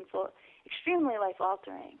extremely painful, extremely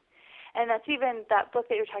life-altering. And that's even that book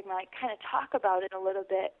that you're talking about. I kind of talk about it a little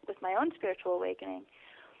bit with my own spiritual awakening.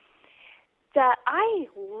 That I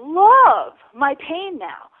love my pain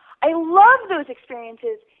now. I love those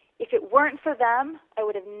experiences. If it weren't for them, I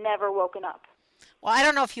would have never woken up. Well, I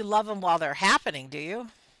don't know if you love them while they're happening, do you?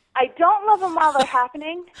 I don't love them while they're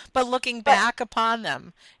happening. But looking back upon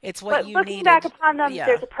them, it's what you needed. But looking back upon them,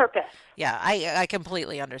 there's a purpose. Yeah, I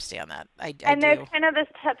completely understand that. I and do. There's kind of this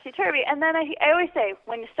topsy-turvy. And then I always say,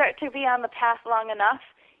 when you start to be on the path long enough,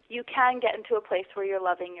 you can get into a place where you're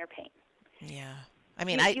loving your pain. Yeah. I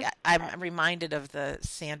mean, I'm reminded of the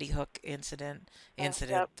Sandy Hook incident,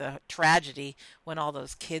 the tragedy when all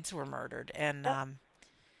those kids were murdered. And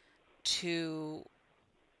to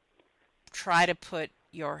try to put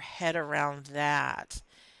your head around that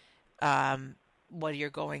while you're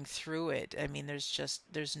going through it, I mean,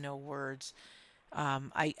 there's no words.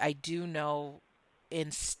 I do know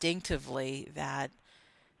instinctively that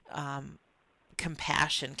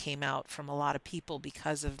compassion came out from a lot of people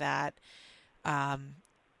because of that. But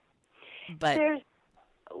there's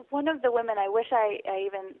one of the women, I wish I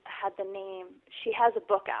even had the name, she has a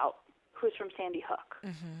book out, who's from Sandy Hook.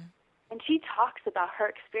 Mm-hmm. And she talks about her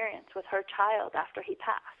experience with her child after he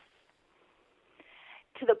passed,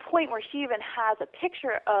 to the point where she even has a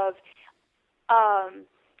picture of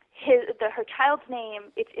her child's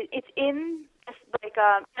name. It's in this, like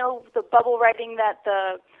the bubble writing that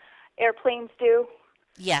the airplanes do.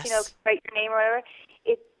 Yes. Write your name or whatever.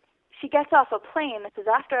 She gets off a plane. This is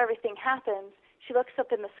after everything happens. She looks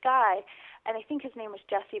up in the sky, and I think his name was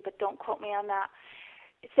Jesse, but don't quote me on that.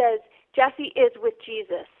 It says, Jesse is with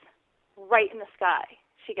Jesus, right in the sky.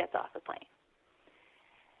 She gets off the plane.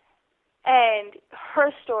 And her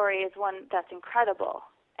story is one that's incredible.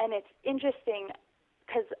 And it's interesting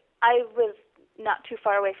because I live not too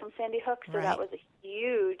far away from Sandy Hook, so that was a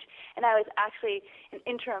huge, and I was actually an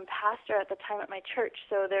interim pastor at the time at my church,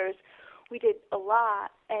 so we did a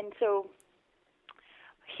lot. And so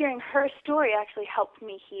hearing her story actually helped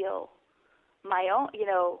me heal my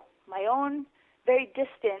own very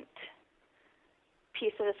distant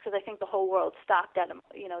piece of this, because I think the whole world stopped at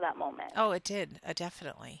that moment. Oh, it did,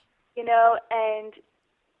 definitely. And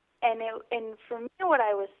for me, what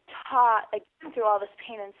I was taught again through all this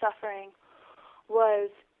pain and suffering was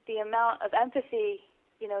the amount of empathy,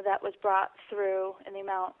 that was brought through, and the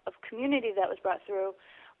amount of community that was brought through.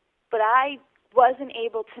 But I wasn't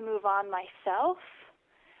able to move on myself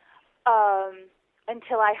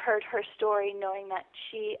until I heard her story, knowing that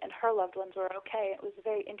she and her loved ones were okay. It was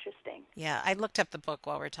very interesting. Yeah, I looked up the book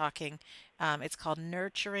while we're talking. It's called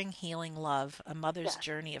Nurturing Healing Love, A Mother's Yes.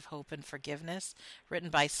 Journey of Hope and Forgiveness, written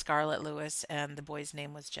by Scarlett Lewis, and the boy's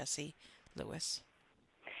name was Jesse Lewis.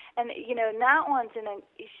 And that one's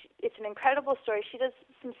it's an incredible story. She does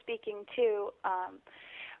some speaking too,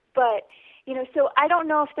 but so I don't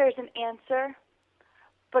know if there's an answer,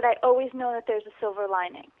 but I always know that there's a silver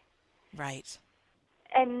lining. Right.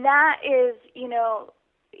 And that is,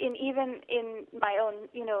 even in my own,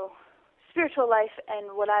 spiritual life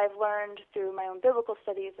and what I've learned through my own biblical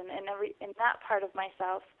studies and in that part of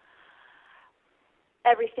myself,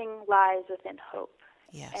 everything lies within hope.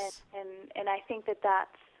 Yes. And I think that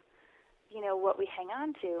that's, what we hang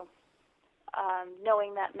on to,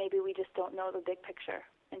 knowing that maybe we just don't know the big picture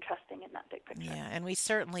and trusting in that big picture. Yeah, and we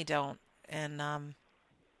certainly don't. And I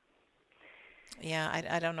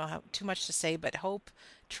don't know how too much to say, but hope,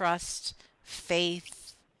 trust,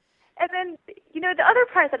 faith. And then, the other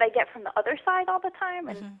part that I get from the other side all the time,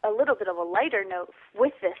 and Mm-hmm. a little bit of a lighter note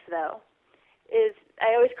with this, though, is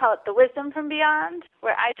I always call it the wisdom from beyond,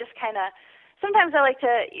 where I just kind of, sometimes I like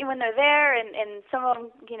to, when they're there and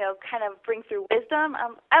someone, kind of bring through wisdom,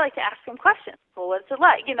 I like to ask them questions. Well, what's it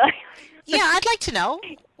like, Yeah, I'd like to know.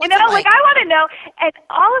 What's I it like? want to know. And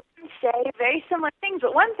all of them say very similar things,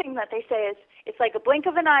 but one thing that they say is, it's like a blink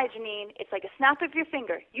of an eye, Janine. It's like a snap of your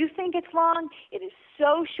finger. You think it's long. It is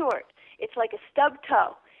so short. It's like a stub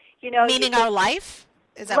toe. Meaning our life?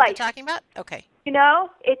 Is that what you're talking about? Okay.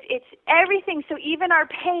 It's everything. So even our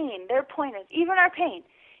pain, their point is, even our pain,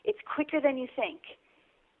 it's quicker than you think.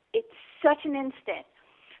 It's such an instant.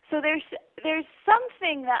 So there's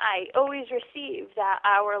something that I always receive, that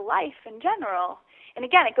our life in general, and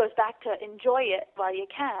again, it goes back to enjoy it while you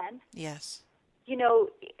can. Yes.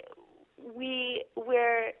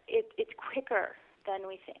 It's quicker than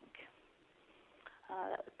we think.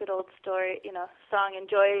 That good old story, song,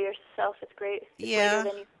 enjoy yourself, it's great. It's Yeah.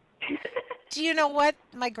 greater than you. Do you know what?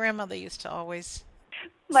 My grandmother used to always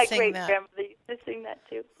My sing great that. grandmother used to sing that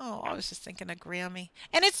too. Oh, I was just thinking of Grammy.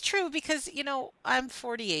 And it's true because, I'm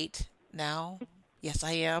 48 now. Yes,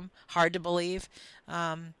 I am. Hard to believe.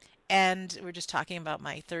 And we're just talking about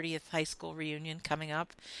my 30th high school reunion coming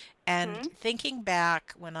up. And thinking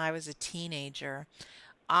back when I was a teenager,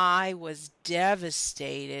 I was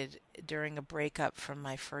devastated during a breakup from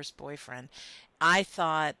my first boyfriend. I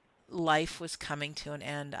thought life was coming to an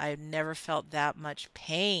end. I had never felt that much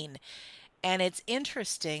pain. And it's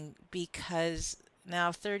interesting because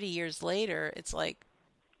now 30 years later, it's like,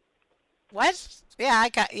 what? Yeah,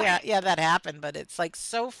 that happened, but it's like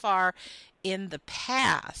so far in the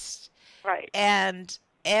past. Right. And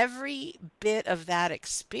every bit of that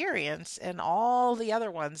experience and all the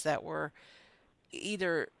other ones that were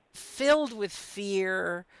either filled with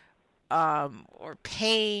fear, or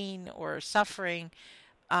pain or suffering,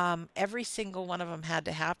 every single one of them had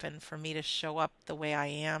to happen for me to show up the way I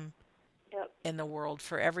am in the world,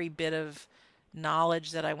 for every bit of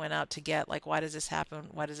knowledge that I went out to get, like, why does this happen?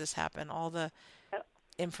 Why does this happen? All the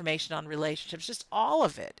information on relationships, just all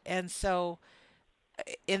of it. And so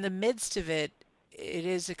in the midst of it, it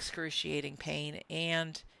is excruciating pain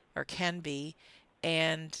or can be.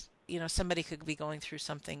 And, somebody could be going through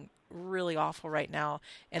something really awful right now.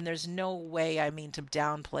 And there's no way I mean to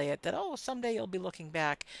downplay it that, someday you'll be looking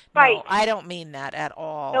back. Right. No, I don't mean that at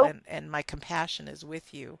all. Nope. And my compassion is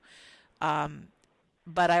with you.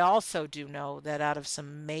 But I also do know that out of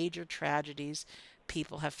some major tragedies,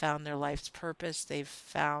 people have found their life's purpose. They've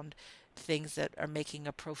found things that are making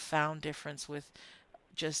a profound difference with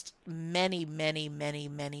just many, many, many,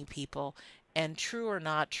 many people. And true or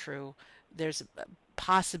not true, there's a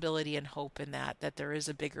possibility and hope in that there is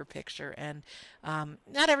a bigger picture. And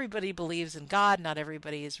not everybody believes in God. Not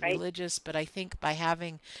everybody is religious. But I think by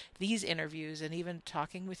having these interviews and even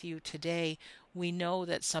talking with you today, we know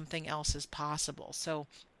that something else is possible. So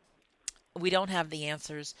we don't have the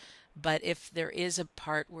answers, but if there is a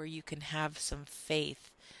part where you can have some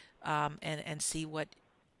faith, and see what,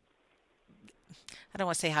 I don't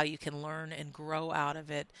want to say how you can learn and grow out of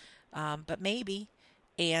it, but maybe.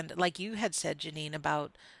 And like you had said, Janine,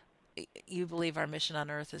 about you believe our mission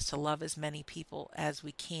on earth is to love as many people as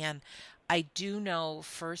we can. I do know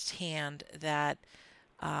firsthand that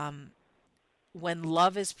when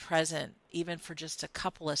love is present, even for just a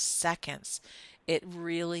couple of seconds, it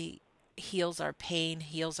really heals our pain,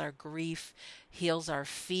 heals our grief, heals our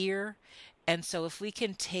fear. And so if we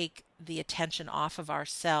can take the attention off of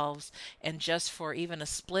ourselves and just for even a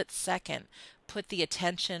split second, put the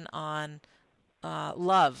attention on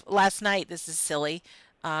love. Last night, this is silly,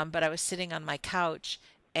 but I was sitting on my couch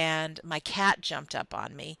and my cat jumped up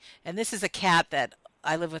on me. And this is a cat that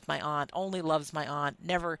I live with my aunt, only loves my aunt,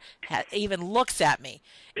 never even looks at me.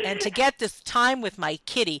 And to get this time with my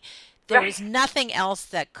kitty, there Right. was nothing else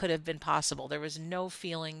that could have been possible. There was no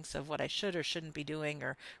feelings of what I should or shouldn't be doing,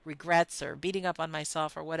 or regrets, or beating up on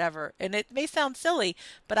myself, or whatever. And it may sound silly,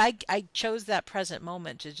 but I chose that present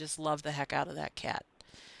moment to just love the heck out of that cat.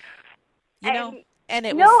 You know? And And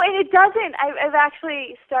it no, was, and it doesn't. I've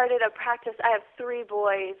actually started a practice. I have 3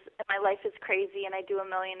 boys, and my life is crazy, and I do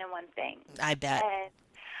 1,000,001 things. I bet. And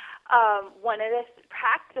one of the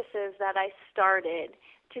practices that I started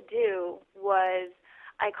to do was,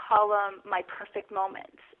 I call them my perfect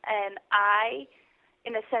moments. And I,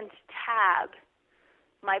 in a sense, tab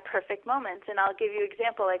my perfect moments. And I'll give you an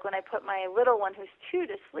example, like when I put my little one who's 2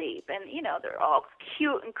 to sleep, and they're all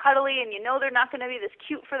cute and cuddly, and they're not going to be this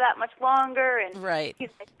cute for that much longer, and Right.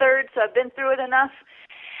 he's my 3rd, so I've been through it enough.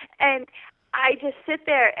 And I just sit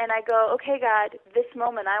there and I go, okay, God, this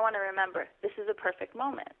moment I want to remember. This is a perfect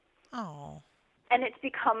moment. Oh. And it's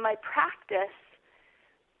become my practice,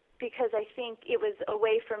 because I think it was a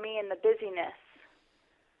way for me in the busyness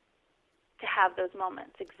to have those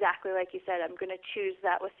moments. Exactly like you said, I'm going to choose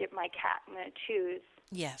that with my cat. I'm going to choose,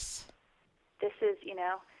 Yes. this is,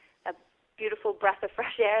 a beautiful breath of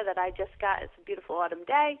fresh air that I just got. It's a beautiful autumn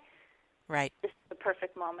day. Right. This is the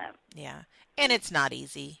perfect moment. Yeah. And it's not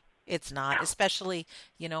easy. It's not, especially,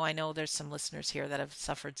 I know there's some listeners here that have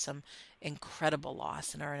suffered some incredible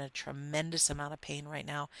loss and are in a tremendous amount of pain right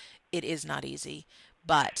now. It is not easy,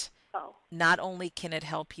 but Oh, not only can it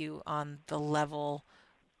help you on the level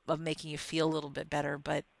of making you feel a little bit better,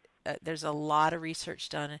 but there's a lot of research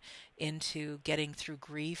done into getting through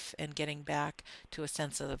grief and getting back to a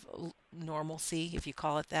sense of normalcy, if you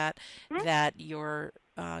call it that, hmm? that your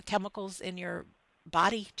chemicals in your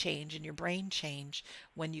body change and your brain change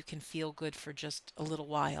when you can feel good for just a little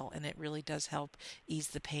while, and it really does help ease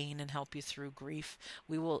the pain and help you through grief.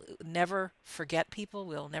 We will never forget people.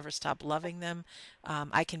 We'll never stop loving them.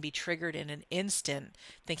 I can be triggered in an instant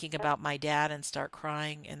thinking about my dad and start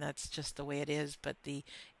crying, and that's just the way it is. But the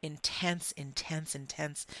intense, intense,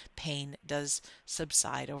 intense pain does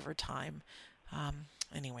subside over time.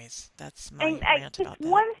 Anyways, that's my And rant just about that.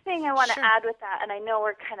 one thing I want to Sure. add with that, and I know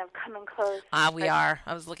we're kind of coming close. We are.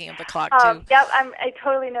 I was looking at the clock too. Yep, I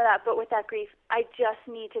totally know that. But with that grief, I just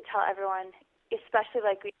need to tell everyone, especially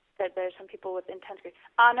like we said, there's some people with intense grief.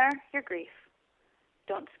 Honor your grief.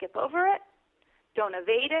 Don't skip over it. Don't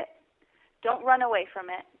evade it. Don't run away from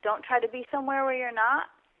it. Don't try to be somewhere where you're not.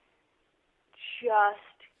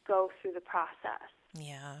 Just go through the process.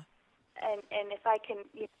 Yeah. And if I can,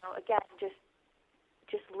 again, just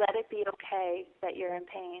let it be okay that you're in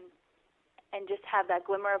pain, and just have that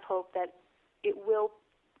glimmer of hope that it will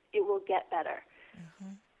get better.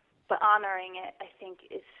 Mm-hmm. But honoring it, I think,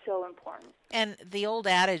 is so important. And the old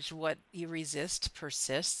adage, what you resist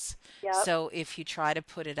persists. Yep. So if you try to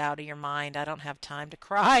put it out of your mind, I don't have time to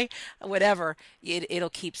cry, whatever, it'll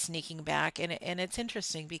keep sneaking back. And it's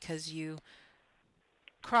interesting because you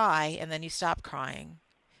cry and then you stop crying,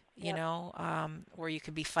 Yep. or you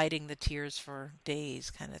could be fighting the tears for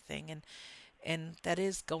days, kind of thing. And that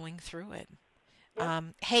is going through it. Yep.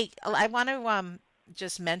 Hey, I want to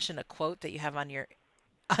just mention a quote that you have on your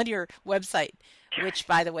website, which,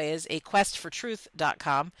 by the way, is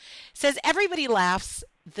aquestfortruth.com. Says everybody laughs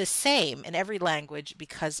the same in every language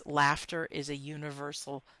because laughter is a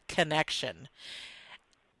universal connection.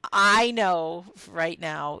 I know right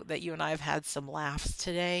now that you and I have had some laughs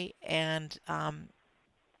today, and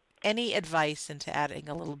any advice into adding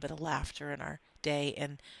a little bit of laughter in our day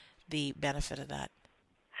and the benefit of that?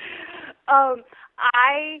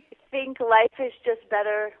 I think life is just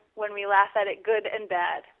better when we laugh at it, good and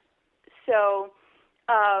bad. So,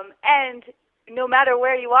 and no matter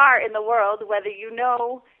where you are in the world, whether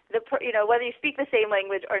whether you speak the same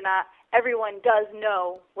language or not, everyone does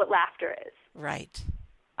know what laughter is. Right.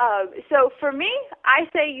 So for me, I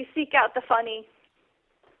say you seek out the funny.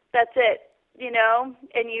 That's it, and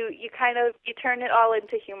you turn it all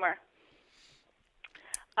into humor.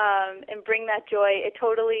 And bring that joy. It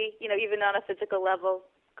totally, even on a physical level,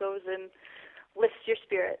 goes and lifts your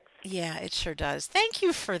spirits. Yeah, it sure does. Thank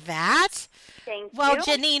you for that. Thank Well, you.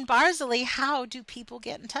 Janine Baryza-Ly, how do people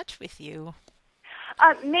get in touch with you?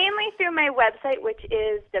 Mainly through my website, which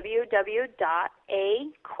is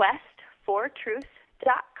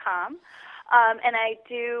www.aquestfortruth.com. And I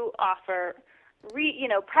do offer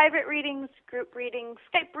private readings, group readings,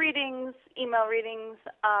 Skype readings, email readings,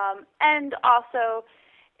 and also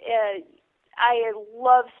I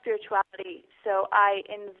love spirituality, so I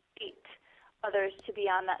invite others to be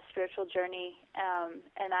on that spiritual journey,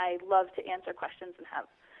 and I love to answer questions and have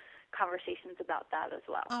conversations about that as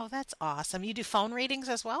well. Oh, that's awesome. You do phone readings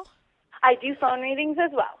as well? I do phone readings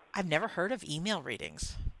as well. I've never heard of email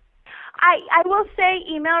readings. I will say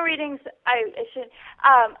email readings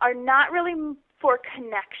are not really for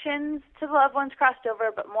connections to the loved ones crossed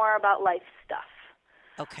over, but more about life stuff.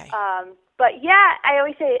 Okay. But yeah, I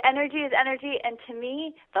always say energy is energy, and to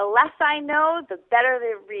me, the less I know, the better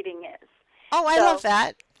the reading is. Oh, I love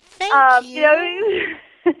that. Thank you.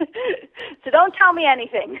 So don't tell me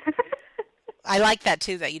anything. I like that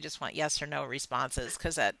too, that you just want yes or no responses,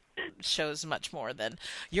 because that shows much more than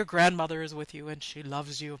your grandmother is with you and she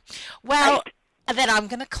loves you. Well, then I'm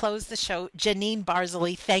going to close the show. Janine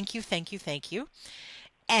Baryza-Ly, thank you, thank you, thank you.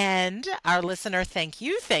 And our listener, thank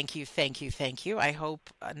you, thank you, thank you, thank you. I hope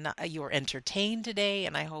you were entertained today,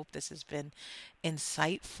 and I hope this has been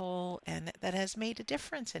insightful and that has made a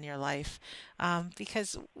difference in your life.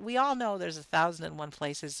 Because we all know there's 1,001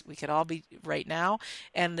 places we could all be right now,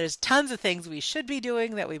 and there's tons of things we should be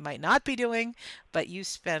doing that we might not be doing, but you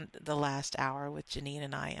spent the last hour with Janine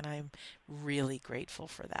and I'm really grateful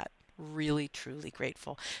for that. Really, truly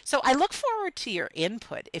grateful. So I look forward to your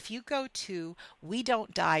input. If you go to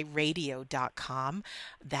WeDon'tDieRadio.com,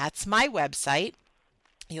 that's my website.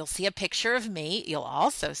 You'll see a picture of me. You'll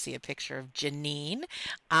also see a picture of Janine.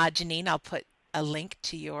 Janine, I'll put a link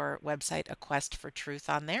to your website, A Quest for Truth,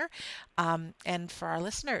 on there. And for our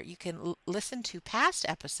listener, you can listen to past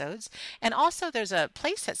episodes. And also there's a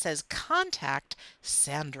place that says Contact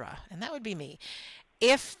Sandra, and that would be me.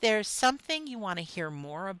 If there's something you want to hear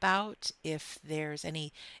more about, if there's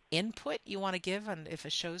any input you want to give on if a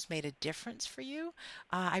show's made a difference for you,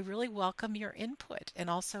 I really welcome your input. And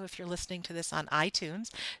also, if you're listening to this on iTunes,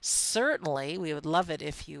 certainly we would love it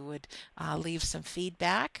if you would leave some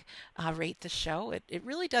feedback, rate the show. It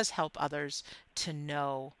really does help others to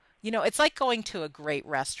know. You know, it's like going to a great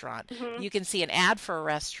restaurant. Mm-hmm. You can see an ad for a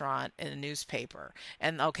restaurant in a newspaper,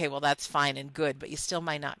 and okay, well, that's fine and good, but you still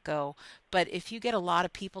might not go. But if you get a lot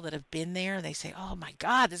of people that have been there and they say, oh my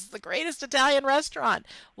God, this is the greatest Italian restaurant,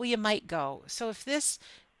 well, you might go. So if this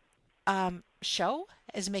show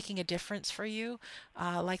is making a difference for you,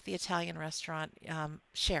 like the Italian restaurant,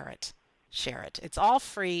 share it. Share it. It's all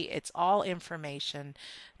free. It's all information.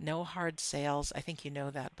 No hard sales. I think you know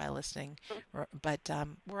that by listening. But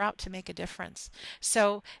we're out to make a difference.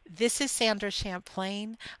 So this is Sandra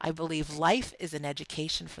Champlain. I believe life is an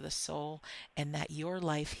education for the soul, and that your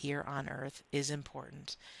life here on earth is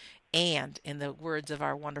important. And in the words of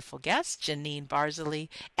our wonderful guest, Janine Baryza-Ly,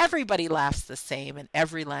 everybody laughs the same in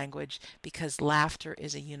every language because laughter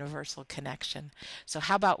is a universal connection. So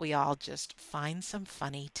how about we all just find some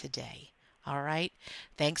funny today? All right.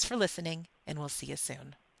 Thanks for listening, and we'll see you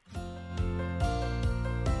soon.